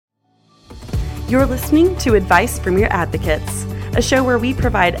You're listening to Advice from Your Advocates, a show where we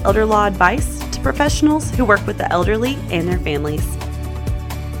provide elder law advice to professionals who work with the elderly and their families.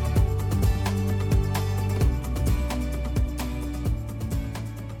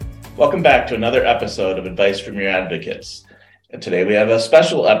 Welcome back to another episode of Advice from Your Advocates. And today we have a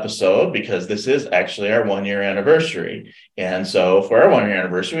special episode because this is actually our 1-year anniversary. And so for our 1-year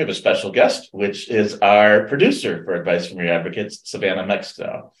anniversary, we have a special guest, which is our producer for Advice from Your Advocates, Savannah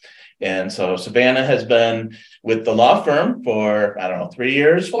Mexto. And so Savannah has been with the law firm for, 3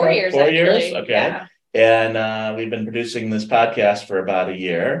 years? 4 years. 4 years? Okay. Yeah. And we've been producing this podcast for about a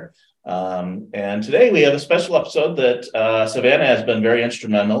year. And today we have a special episode that Savannah has been very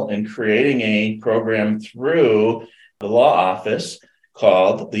instrumental in creating a program through the law office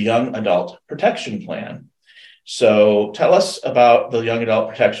called the Young Adult Protection Plan. So tell us about the Young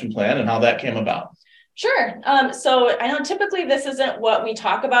Adult Protection Plan and how that came about. Sure. So I know typically this isn't what we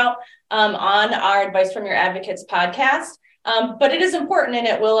talk about on our Advice from Your Advocates podcast, but it is important and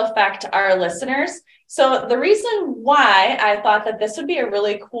it will affect our listeners. So the reason why I thought that this would be a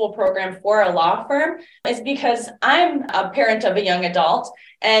really cool program for a law firm is because I'm a parent of a young adult,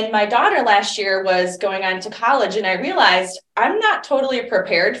 and my daughter last year was going on to college, and I realized I'm not totally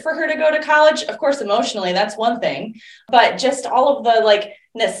prepared for her to go to college. Of course, emotionally, that's one thing, but just all of the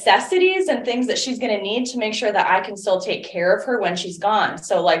necessities and things that she's going to need to make sure that I can still take care of her when she's gone.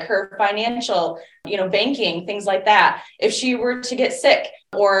 So like her financial, banking, things like that. If she were to get sick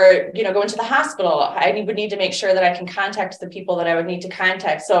or, go into the hospital, I would need to make sure that I can contact the people that I would need to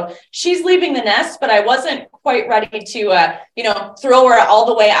contact. So she's leaving the nest, but I wasn't quite ready to, throw her all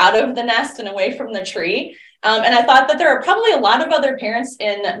the way out of the nest and away from the tree. And I thought that there are probably a lot of other parents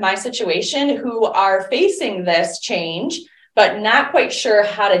in my situation who are facing this change, but not quite sure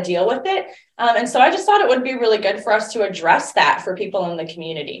how to deal with it. And so I just thought it would be really good for us to address that for people in the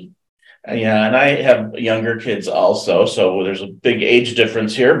community. Yeah, and I have younger kids also, so there's a big age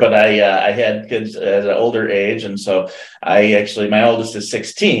difference here, but I had kids at an older age, and so my oldest is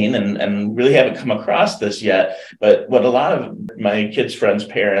 16 and really haven't come across this yet, but what a lot of my kids' friends'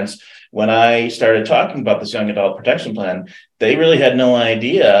 parents, when I started talking about this Young Adult Protection Plan, they really had no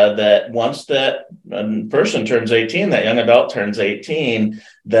idea that once that person turns 18, that young adult turns 18,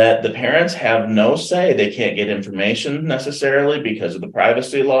 that the parents have no say. They can't get information necessarily because of the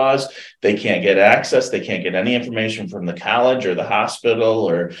privacy laws. They can't get access. They can't get any information from the college or the hospital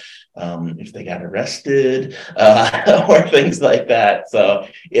or if they got arrested or things like that. So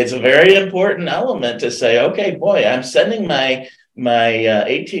it's a very important element to say, okay, boy, I'm sending my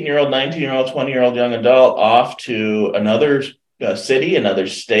 18-year-old, 19-year-old, 20-year-old young adult off to another city, another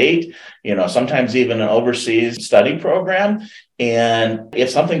state, sometimes even an overseas study program. And if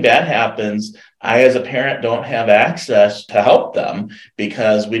something bad happens, I, as a parent, don't have access to help them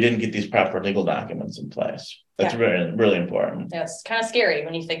because we didn't get these proper legal documents in place. That's really, really important. Yeah, it's kind of scary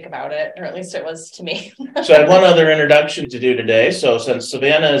when you think about it, or at least it was to me. So I have one other introduction to do today. So since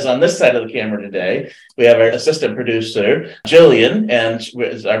Savannah is on this side of the camera today, we have our assistant producer, Jillian, and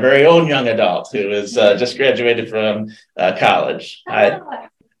is our very own young adult who is just graduated from college.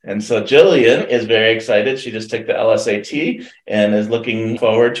 And so Jillian is very excited. She just took the LSAT and is looking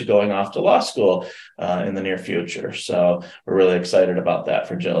forward to going off to law school in the near future. So we're really excited about that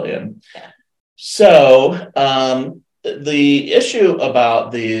for Jillian. Yeah. So the issue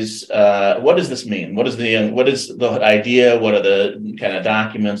about these, what does this mean? What is the idea? What are the kind of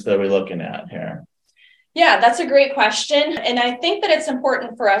documents that we're looking at here? Yeah, that's a great question. And I think that it's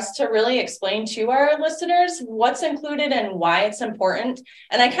important for us to really explain to our listeners what's included and why it's important.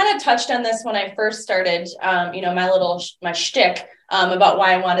 And I kind of touched on this when I first started, my shtick about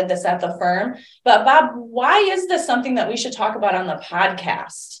why I wanted this at the firm. But Bob, why is this something that we should talk about on the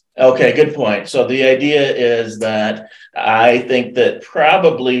podcast? Okay, good point. So the idea is that I think that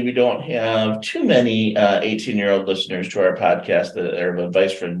probably we don't have too many 18-year-old listeners to our podcast that are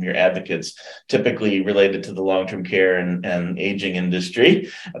advice from your advocates, typically related to the long-term care and aging industry.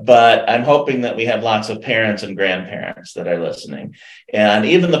 But I'm hoping that we have lots of parents and grandparents that are listening. And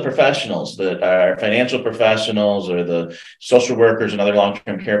even the professionals that are financial professionals or the social workers and other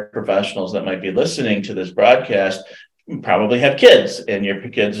long-term care professionals that might be listening to this broadcast probably have kids, and your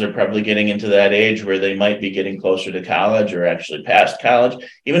kids are probably getting into that age where they might be getting closer to college or actually past college,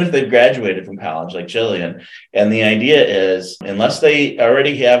 even if they've graduated from college like Jillian. And the idea is, unless they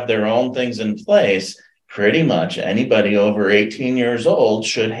already have their own things in place, pretty much anybody over 18 years old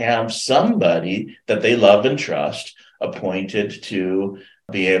should have somebody that they love and trust appointed to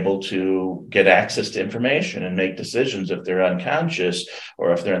be able to get access to information and make decisions if they're unconscious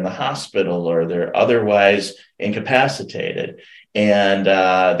or if they're in the hospital or they're otherwise incapacitated. And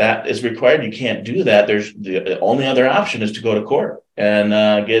that is required. You can't do that. There's the only other option is to go to court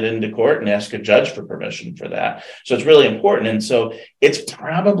and get into court and ask a judge for permission for that. So it's really important. And so it's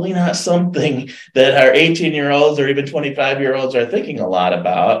probably not something that our 18-year-olds or even 25-year-olds are thinking a lot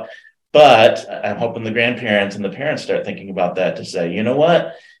about. But I'm hoping the grandparents and the parents start thinking about that to say, you know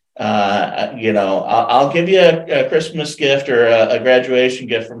what? I'll give you a Christmas gift or a graduation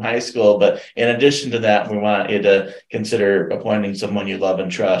gift from high school. But in addition to that, we want you to consider appointing someone you love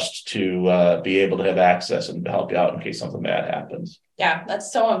and trust to be able to have access and help you out in case something bad happens. Yeah,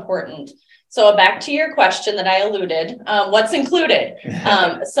 that's so important. So back to your question that I alluded, what's included?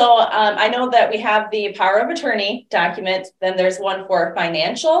 I know that we have the power of attorney document. Then there's one for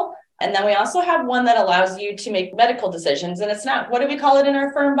financial. And then we also have one that allows you to make medical decisions. And it's not, what do we call it in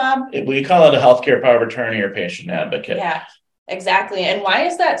our firm, Bob? We call it a healthcare power of attorney or patient advocate. Yeah, exactly. And why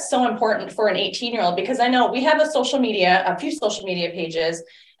is that so important for an 18-year-old? Because I know we have a few social media pages,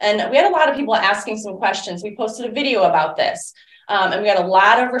 and we had a lot of people asking some questions. We posted a video about this, and we got a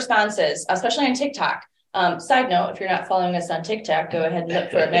lot of responses, especially on TikTok. Side note, if you're not following us on TikTok, go ahead and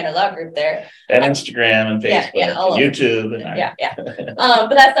look for a Manor Law Group there. And Instagram and Facebook, and YouTube.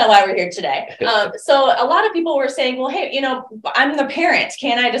 But that's not why we're here today. So a lot of people were saying, well, hey, I'm the parent.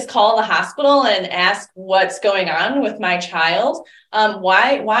 Can I just call the hospital and ask what's going on with my child?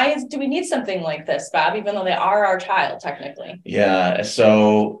 Do we need something like this, Bob, even though they are our child, technically? Yeah.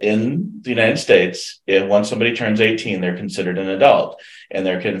 So in the United States, once somebody turns 18, they're considered an adult. And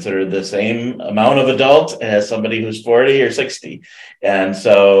they're considered the same amount of adult as somebody who's 40 or 60. And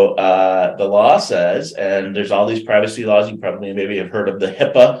so the law says, and there's all these privacy laws, you probably maybe have heard of the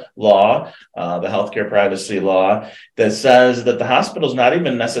HIPAA law, the healthcare privacy law, that says that the hospital is not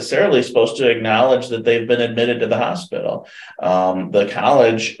even necessarily supposed to acknowledge that they've been admitted to the hospital. The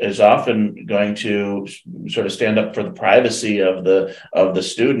college is often going to sort of stand up for the privacy of the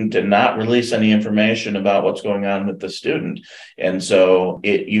student and not release any information about what's going on with the student. And so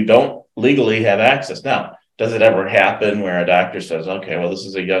you don't legally have access. Now, does it ever happen where a doctor says, okay, well, this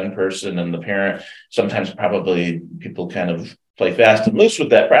is a young person, and the parent, sometimes probably people kind of play fast and loose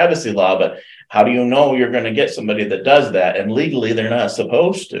with that privacy law, but how do you know you're going to get somebody that does that? And legally, they're not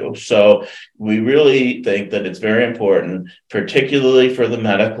supposed to. So we really think that it's very important, particularly for the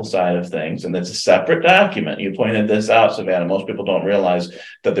medical side of things. And it's a separate document. You pointed this out, Savannah. Most people don't realize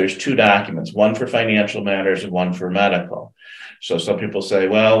that there's two documents, one for financial matters and one for medical. So some people say,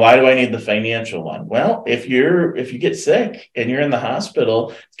 well, why do I need the financial one? Well, if you get sick and you're in the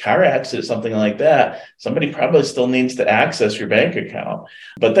hospital, car accident, something like that, somebody probably still needs to access your bank account.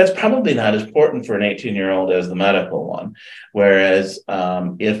 But that's probably not as important for an 18-year-old as the medical one. Whereas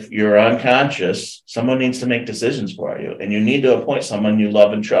if you're unconscious, someone needs to make decisions for you, and you need to appoint someone you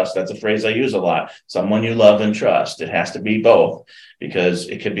love and trust. That's a phrase I use a lot. Someone you love and trust. It has to be both, because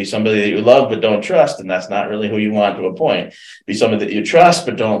it could be somebody that you love but don't trust, and that's not really who you want to appoint. Be somebody that you trust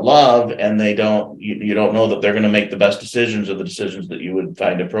but don't love, and you don't know that they're going to make the best decisions or the decisions that you would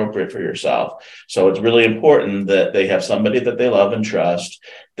find appropriate for yourself. So it's really important that they have somebody that they love and trust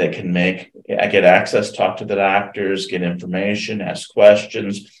that can get access, talk to the doctors, get information, ask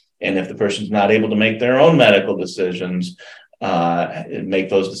questions. And if the person's not able to make their own medical decisions, make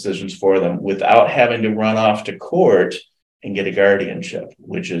those decisions for them without having to run off to court and get a guardianship,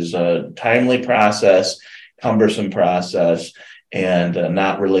 which is a timely process, cumbersome process, and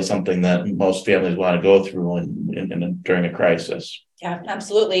not really something that most families want to go through during a crisis. Yeah,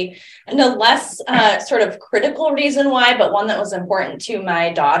 absolutely. And a less sort of critical reason why, but one that was important to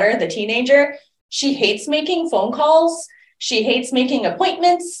my daughter, the teenager, she hates making phone calls. She hates making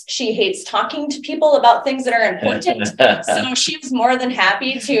appointments. She hates talking to people about things that are important. So she was more than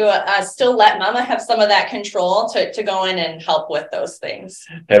happy to still let Mama have some of that control to go in and help with those things.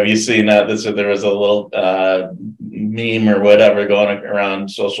 Have you seen that? There was a little meme or whatever going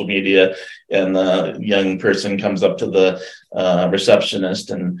around social media, and the young person comes up to the receptionist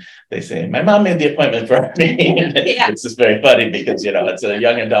and they say, "My mom made the appointment for me." Yeah. It's just very funny because, it's a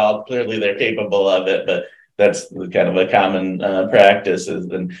young adult. Clearly they're capable of it, but that's kind of a common practice.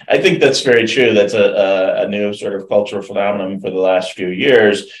 And I think that's very true. That's a new sort of cultural phenomenon for the last few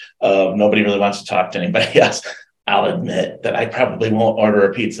years. Nobody really wants to talk to anybody else. I'll admit that I probably won't order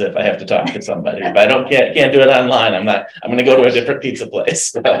a pizza if I have to talk to somebody. If I can't do it online, I'm going to go to a different pizza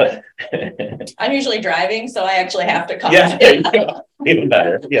place. I'm usually driving, so I actually have to call. Yeah, there you go. Even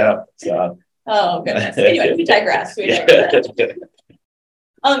better. Yeah. So. Oh, goodness. Anyway, we digress. So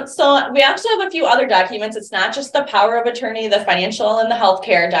we actually have a few other documents. It's not just the power of attorney, the financial and the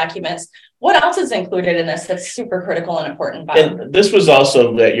healthcare documents. What else is included in this that's super critical and important, Bob? And this was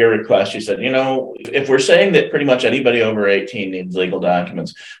also at your request. You said, if we're saying that pretty much anybody over 18 needs legal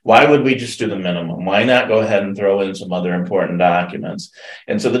documents, why would we just do the minimum? Why not go ahead and throw in some other important documents?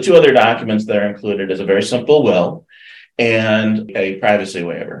 And so the two other documents that are included is a very simple will and a privacy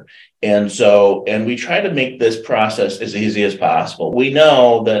waiver. And we try to make this process as easy as possible. We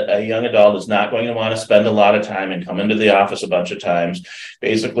know that a young adult is not going to want to spend a lot of time and come into the office a bunch of times.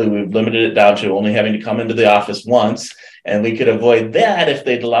 Basically, we've limited it down to only having to come into the office once. And we could avoid that if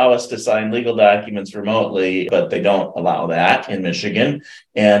they'd allow us to sign legal documents remotely, but they don't allow that in Michigan.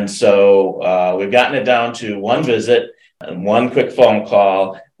 And so we've gotten it down to one visit and one quick phone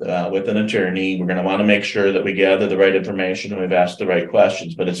call with an attorney. We're going to want to make sure that we gather the right information and we've asked the right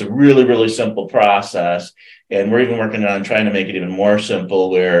questions, but it's a really, really simple process. And we're even working on trying to make it even more simple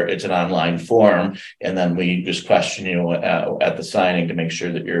where it's an online form. And then we just question you at the signing to make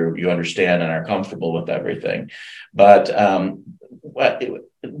sure that you understand and are comfortable with everything. But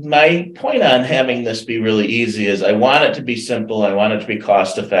my point on having this be really easy is I want it to be simple. I want it to be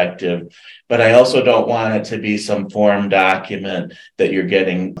cost effective, but I also don't want it to be some form document that you're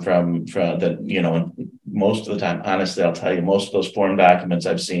getting from most of the time, honestly, I'll tell you, most of those form documents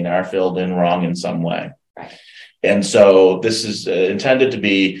I've seen are filled in wrong in some way. Right. And so this is intended to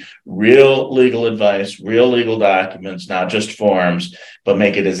be real legal advice, real legal documents, not just forms, but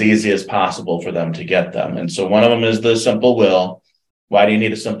make it as easy as possible for them to get them. And so one of them is the simple will. Why do you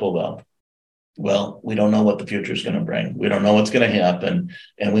need a simple will? Well, we don't know what the future is going to bring. We don't know what's going to happen.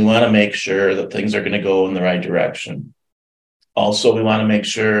 And we want to make sure that things are going to go in the right direction. Also, we want to make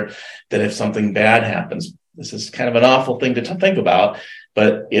sure that if something bad happens, this is kind of an awful thing to think about,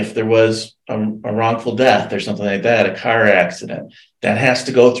 but if there was a wrongful death or something like that, a car accident, that has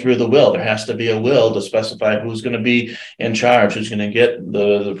to go through the will. There has to be a will to specify who's going to be in charge, who's going to get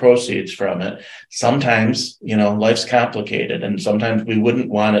the proceeds from it. Sometimes, life's complicated, and sometimes we wouldn't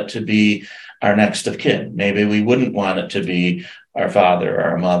want it to be our next of kin. Maybe we wouldn't want it to be our father or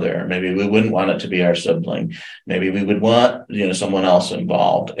our mother. Maybe we wouldn't want it to be our sibling. Maybe we would want, someone else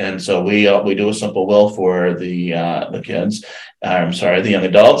involved. And so we do a simple will for the kids. The young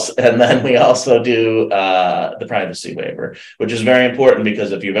adults. And then we also do the privacy waiver, which is very important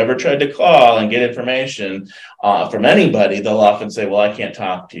because if you've ever tried to call and get information from anybody, they'll often say, well, I can't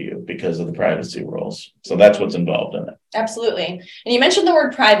talk to you because of the privacy rules. So that's what's involved in it. Absolutely. And you mentioned the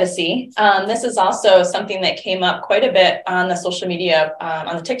word privacy. This is also something that came up quite a bit on the social media,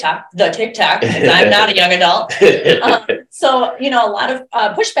 on the TikTok, because I'm not a young adult. So, a lot of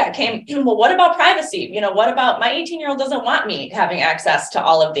pushback came, well, what about privacy? What about my 18-year-old doesn't want me having access to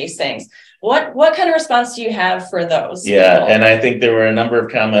all of these things? What kind of response do you have for those? Yeah, people? And I think there were a number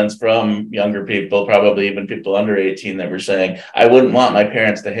of comments from younger people, probably even people under 18, that were saying, I wouldn't want my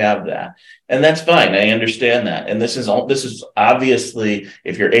parents to have that. And that's fine. I understand that. And this is obviously,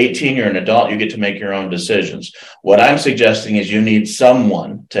 if you're 18, you're an adult, you get to make your own decisions. What I'm suggesting is you need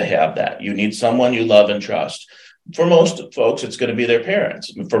someone to have that. You need someone you love and trust. For most folks, it's going to be their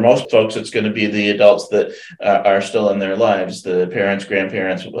parents. For most folks, it's going to be the adults that are still in their lives, the parents,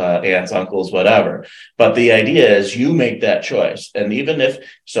 grandparents, aunts, uncles, whatever. But the idea is you make that choice. And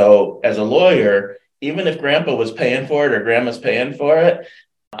as a lawyer, even if grandpa was paying for it or grandma's paying for it,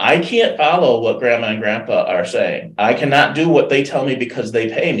 I can't follow what grandma and grandpa are saying. I cannot do what they tell me because they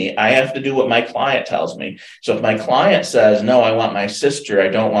pay me. I have to do what my client tells me. So if my client says, no, I want my sister, I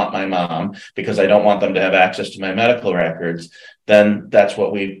don't want my mom because I don't want them to have access to my medical records, then that's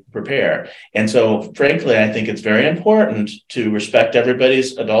what we prepare. And so, frankly, I think it's very important to respect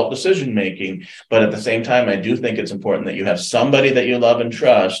everybody's adult decision-making. But at the same time, I do think it's important that you have somebody that you love and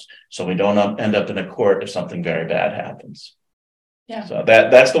trust so we don't end up in a court if something very bad happens. Yeah. So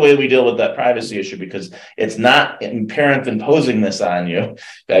that's the way we deal with that privacy issue, because it's not parents imposing this on you. In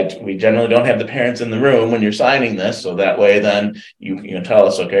fact, we generally don't have the parents in the room when you're signing this. So that way, then you tell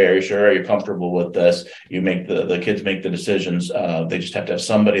us, okay, are you sure? Are you comfortable with this? You make the kids make the decisions. They just have to have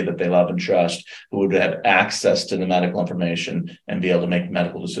somebody that they love and trust who would have access to the medical information and be able to make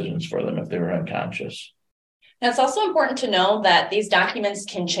medical decisions for them if they were unconscious. And it's also important to know that these documents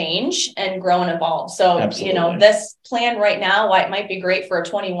can change and grow and evolve. So, Absolutely. This plan right now, why it might be great for a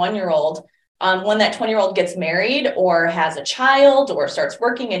 21-year-old, when that 20-year-old gets married or has a child or starts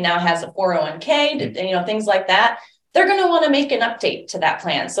working and now has a 401k, things like that, they're going to want to make an update to that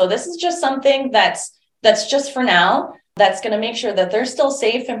plan. So this is just something that's just for now. That's going to make sure that they're still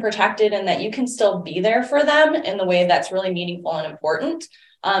safe and protected and that you can still be there for them in the way that's really meaningful and important.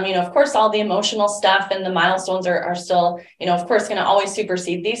 Of course, all the emotional stuff and the milestones are still, of course, going to always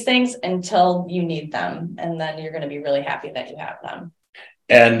supersede these things until you need them. And then you're going to be really happy that you have them.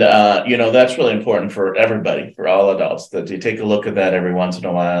 And, that's really important for everybody, for all adults, that you take a look at that every once in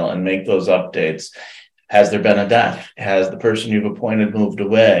a while and make those updates. Has there been a death? Has the person you've appointed moved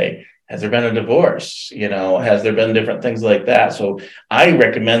away? Has there been a divorce? Has there been different things like that? So I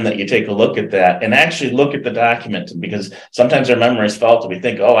recommend that you take a look at that and actually look at the document, because sometimes our memory is faulty. We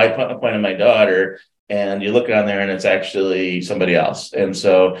think, I appointed my daughter, and you look on there and it's actually somebody else. And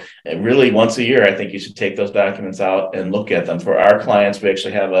so really once a year, I think you should take those documents out and look at them. For our clients, we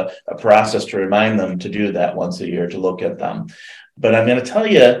actually have a process to remind them to do that once a year, to look at them. But I'm going to tell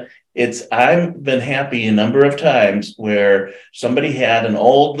you, I've been happy a number of times where somebody had an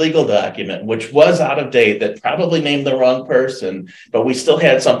old legal document, which was out of date, that probably named the wrong person, but we still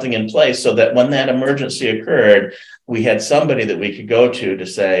had something in place so that when that emergency occurred, we had somebody that we could go to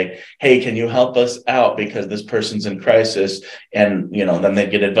say, hey, can you help us out because this person's in crisis? And, then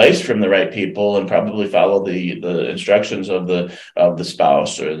they'd get advice from the right people and probably follow the instructions of the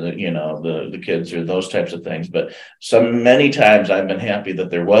spouse or the kids or those types of things. But many times I've been happy that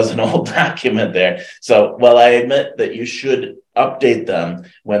there was an old document there. So while I admit that you should update them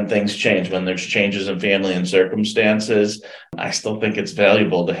when things change, when there's changes in family and circumstances, I still think it's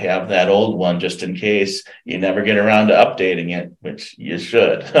valuable to have that old one just in case you never get around to updating it, which you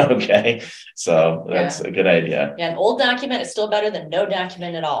should. Okay. So that's a good idea. Yeah. An old document is still better than no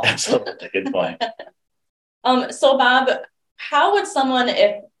document at all. Absolutely. Good point. So Bob, how would someone,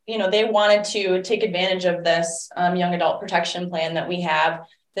 if they wanted to take advantage of this young adult protection plan that we have,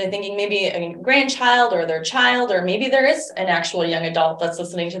 they're thinking maybe a grandchild or their child, or maybe there is an actual young adult that's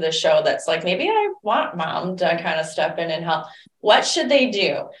listening to this show that's like, maybe I want mom to kind of step in and help. What should they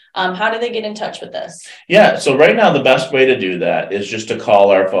do? How do they get in touch with this? Yeah. So right now, the best way to do that is just to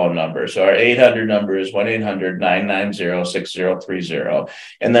call our phone number. So our 800 number is 1-800-990-6030.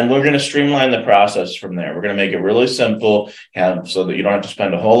 And then we're going to streamline the process from there. We're going to make it really simple so that you don't have to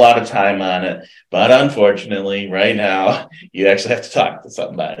spend a whole lot of time on it. But unfortunately, right now, you actually have to talk to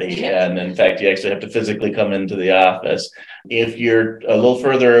somebody. Yeah. And in fact, you actually have to physically come into the office. If you're a little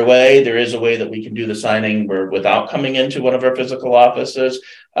further away, there is a way that we can do the signing without coming into one of our physical offices,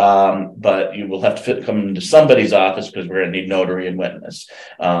 but you will have to come into somebody's office because we're going to need notary and witness.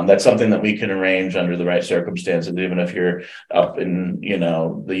 That's something that we can arrange under the right circumstances, even if you're up in,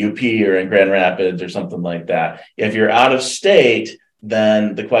 the UP or in Grand Rapids or something like that. If you're out of state,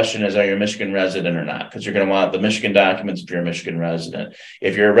 then the question is, are you a Michigan resident or not? Because you're going to want the Michigan documents if you're a Michigan resident.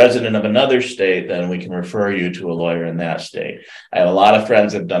 If you're a resident of another state, then we can refer you to a lawyer in that state. I have a lot of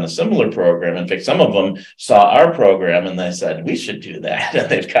friends that have done a similar program. In fact, some of them saw our program and they said, we should do that.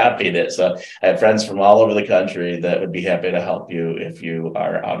 And they've copied it. So I have friends from all over the country that would be happy to help you if you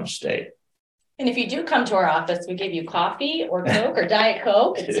are out of state. And if you do come to our office, we give you coffee or Coke or Diet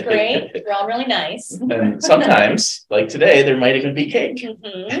Coke. It's great. We're all really nice. And sometimes, like today, there might even be cake.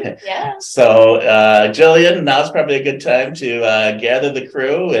 Mm-hmm. Yeah. So, Jillian, now's probably a good time to gather the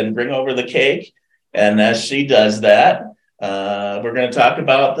crew and bring over the cake. And as she does that, we're going to talk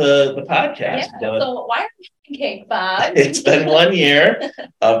about the podcast. Yeah. So why are we having cake, Bob? It's been 1 year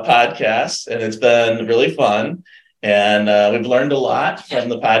of podcasts, and it's been really fun. And we've learned a lot from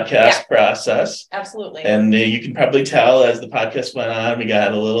the podcast process. Absolutely. And you can probably tell as the podcast went on, we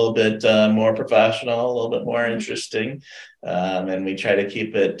got a little bit more professional, a little bit more interesting. And we try to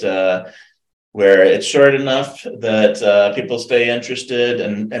keep it where it's short enough that people stay interested.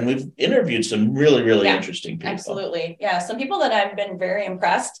 And we've interviewed some really, really interesting people. Absolutely. Yeah. Some people that I've been very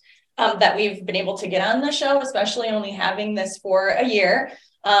impressed that we've been able to get on the show, especially only having this for a year.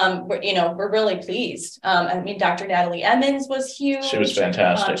 We're really pleased. Dr. Natalie Emmons was huge. She was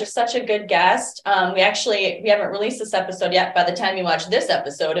fantastic. Just such a good guest. We haven't released this episode yet. By the time you watch this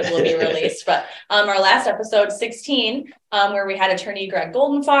episode, it will be released. But our last episode, 16, where we had attorney Greg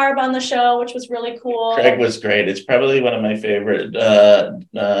Goldenfarb on the show, which was really cool. Greg was great. It's probably one of my favorite.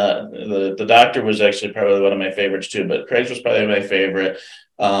 The doctor was actually probably one of my favorites too, but Craig's was probably my favorite.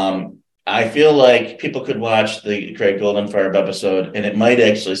 I feel like people could watch the Craig Goldenfarb episode and it might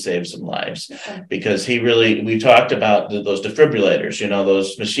actually save some lives because we talked about those defibrillators,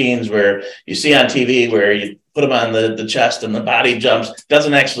 those machines where you see on TV where you put them on the chest and the body jumps.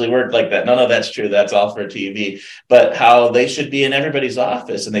 Doesn't actually work like that. None of that's true. That's all for TV. But how they should be in everybody's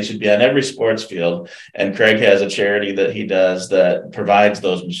office and they should be on every sports field. And Craig has a charity that he does that provides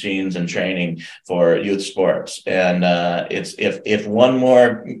those machines and training for youth sports. And it's if one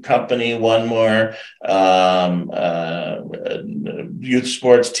more company, one more youth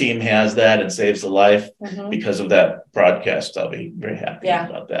sports team has that and saves a life because of that broadcast, I'll be very happy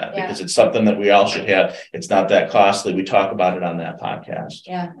about that because it's something that we all should have. It's not not that costly. We talk about it on that podcast.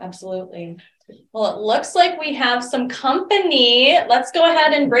 Yeah, absolutely. Well, it looks like we have some company. Let's go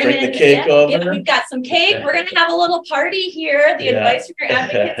ahead and bring in the cake over. We've got some cake. We're going to have a little party here. The Advice from Your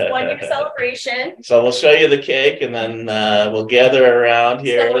Advocates 1-year celebration. So we'll show you the cake, and then we'll gather around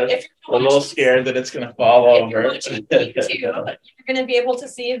here. So if we're a little scared that it's going to fall over. You're going to be able to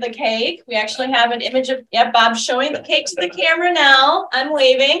see the cake. We actually have an image of Bob's showing the cake to the camera now. I'm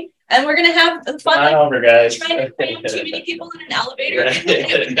waving. And we're going to have fun. Come on over, guys. Trying to cram too many people in an elevator. It's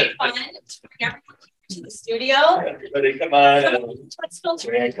going to be fun to bring everyone to the studio. Everybody, come on. Let's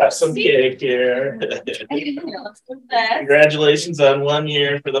filter in. Cut some cake here. Let's do that. Congratulations on 1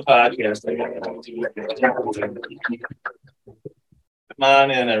 year for the podcast. Come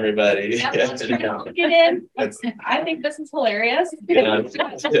on in, everybody. Yep, get in. I think this is hilarious. Yeah.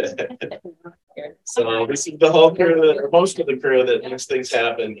 So this is the whole crew, or most of the crew that makes things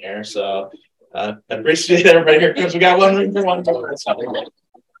happen here. So I appreciate everybody here because we got one room for one door.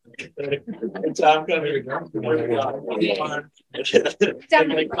 Good job coming.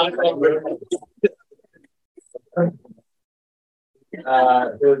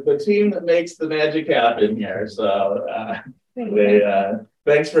 The team that makes the magic happen here. So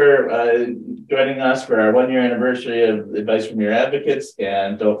thanks for joining us for our 1 year anniversary of Advice from Your Advocates,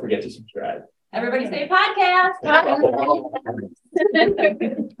 and don't forget to subscribe. Everybody say podcast. All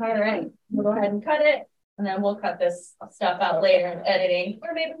right, we'll go ahead and cut it, and then we'll cut this stuff out later in editing,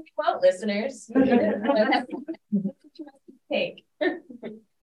 or maybe we won't, listeners. Cake.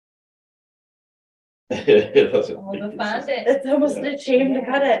 It's almost a shame to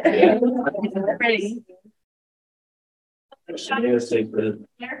cut it. Ready. I'm going to take the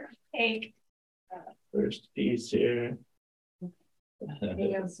Cake. first piece here.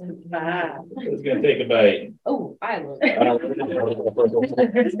 Wow. It's going to take a bite. Oh, I love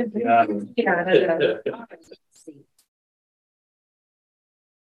Yeah.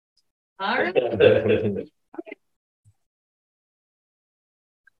 All right.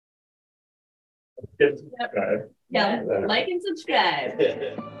 Yeah, like and subscribe.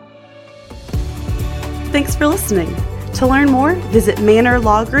 Thanks for listening. To learn more, visit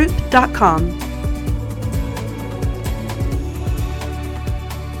manorlawgroup.com.